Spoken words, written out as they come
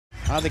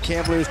How the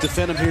Cavaliers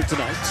defend him here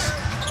tonight.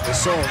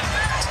 Gasol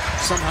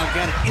somehow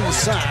got it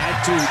inside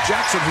to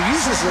Jackson, who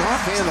uses the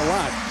left hand a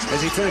lot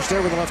as he finished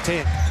there with the left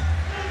hand.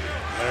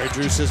 Larry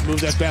Drew says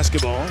move that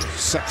basketball.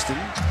 Sexton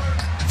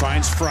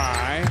finds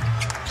Fry.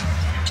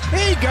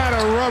 He got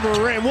a rubber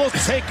ring. We'll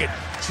take it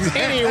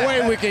any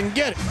way we can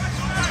get it.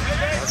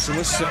 Jackson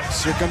with 6.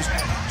 Here comes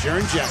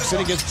Jaren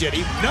Jackson against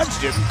Jetty. Nudged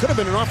him. Could have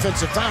been an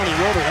offensive foul. He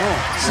rolled it home.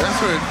 That's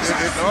what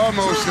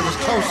it was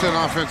close to an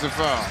offensive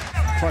foul.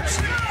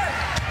 Clarkson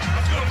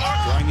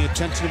drawing the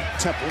attention of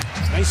Temple.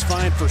 Nice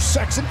find for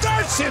Sexton.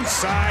 Darts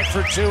inside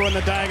for 2 on the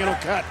diagonal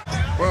cut.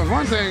 Well,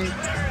 one thing,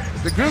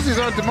 the Grizzlies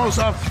aren't the most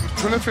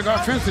prolific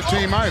offensive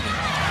team either.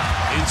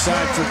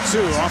 Inside for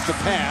 2 off the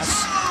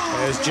pass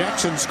as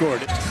Jackson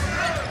scored it.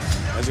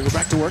 As they go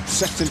back to work,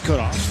 Sexton cut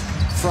off.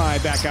 Fry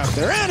back out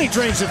there, and he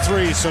drains the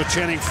 3. So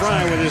Channing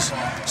Frye with his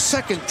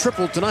second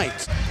triple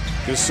tonight.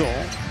 Gasol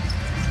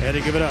had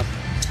to give it up.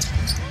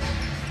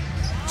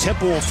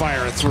 Temple will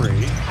fire a 3 and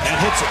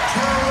hits it.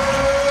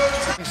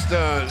 It's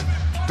the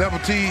double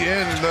T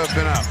and Love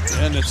been out.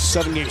 And it's a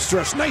 7-game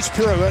stretch. Nice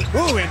pirouette.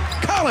 Ooh, and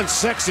Collin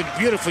Sexton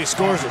beautifully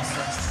scores it.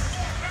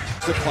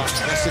 The clock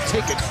has to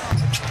take it.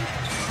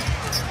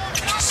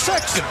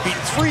 Sexton beat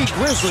 3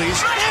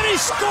 Grizzlies, and he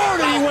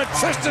scored it. He went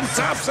Tristan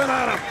Thompson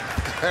on him.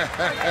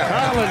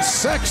 Collin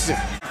Sexton.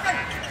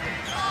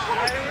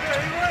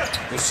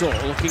 Gasol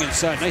looking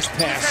inside. Nice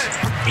pass.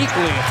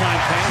 Equally a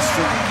fine pass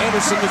from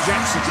Anderson to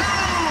Jackson.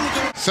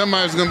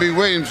 Somebody's going to be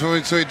waiting for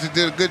it, so he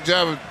did a good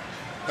job of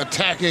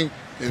attacking,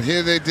 and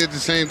here they did the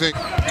same thing.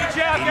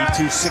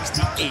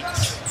 82-68.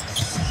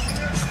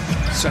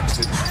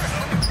 Sexton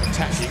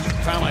attacking.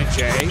 Foul line,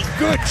 Jay.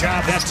 Good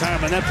job that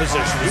time on that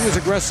position. He was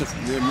aggressive.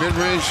 The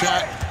mid-range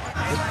shot.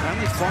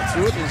 Finally fought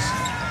through it. Has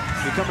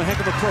become a heck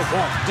of a pro.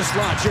 Ball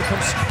dislodged. Here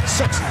comes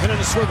Sexton, hitting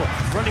a swivel.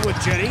 Running with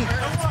Jetty.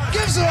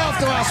 Gives it off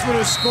to Osman,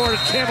 who scored.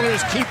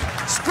 Cavaliers keep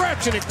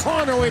scratching and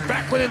clawing their way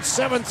back within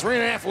 7,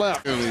 3.5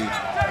 left. Really,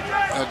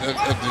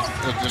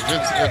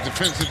 a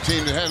defensive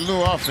team that had a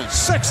little offense.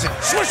 Sexton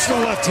switched to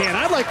the left hand.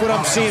 I like what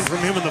I'm seeing from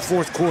him in the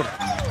 4th quarter.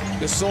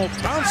 Gasol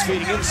bounce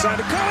feeding inside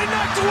to Collin,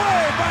 knocked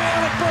away by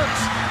Alec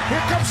Burks.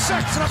 Here comes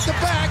Sexton up the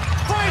back.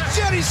 Finds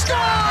Jetty,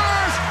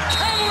 scores!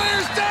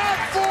 Cavaliers down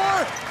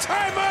 4.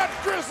 Timeout,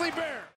 Grizzly Bears.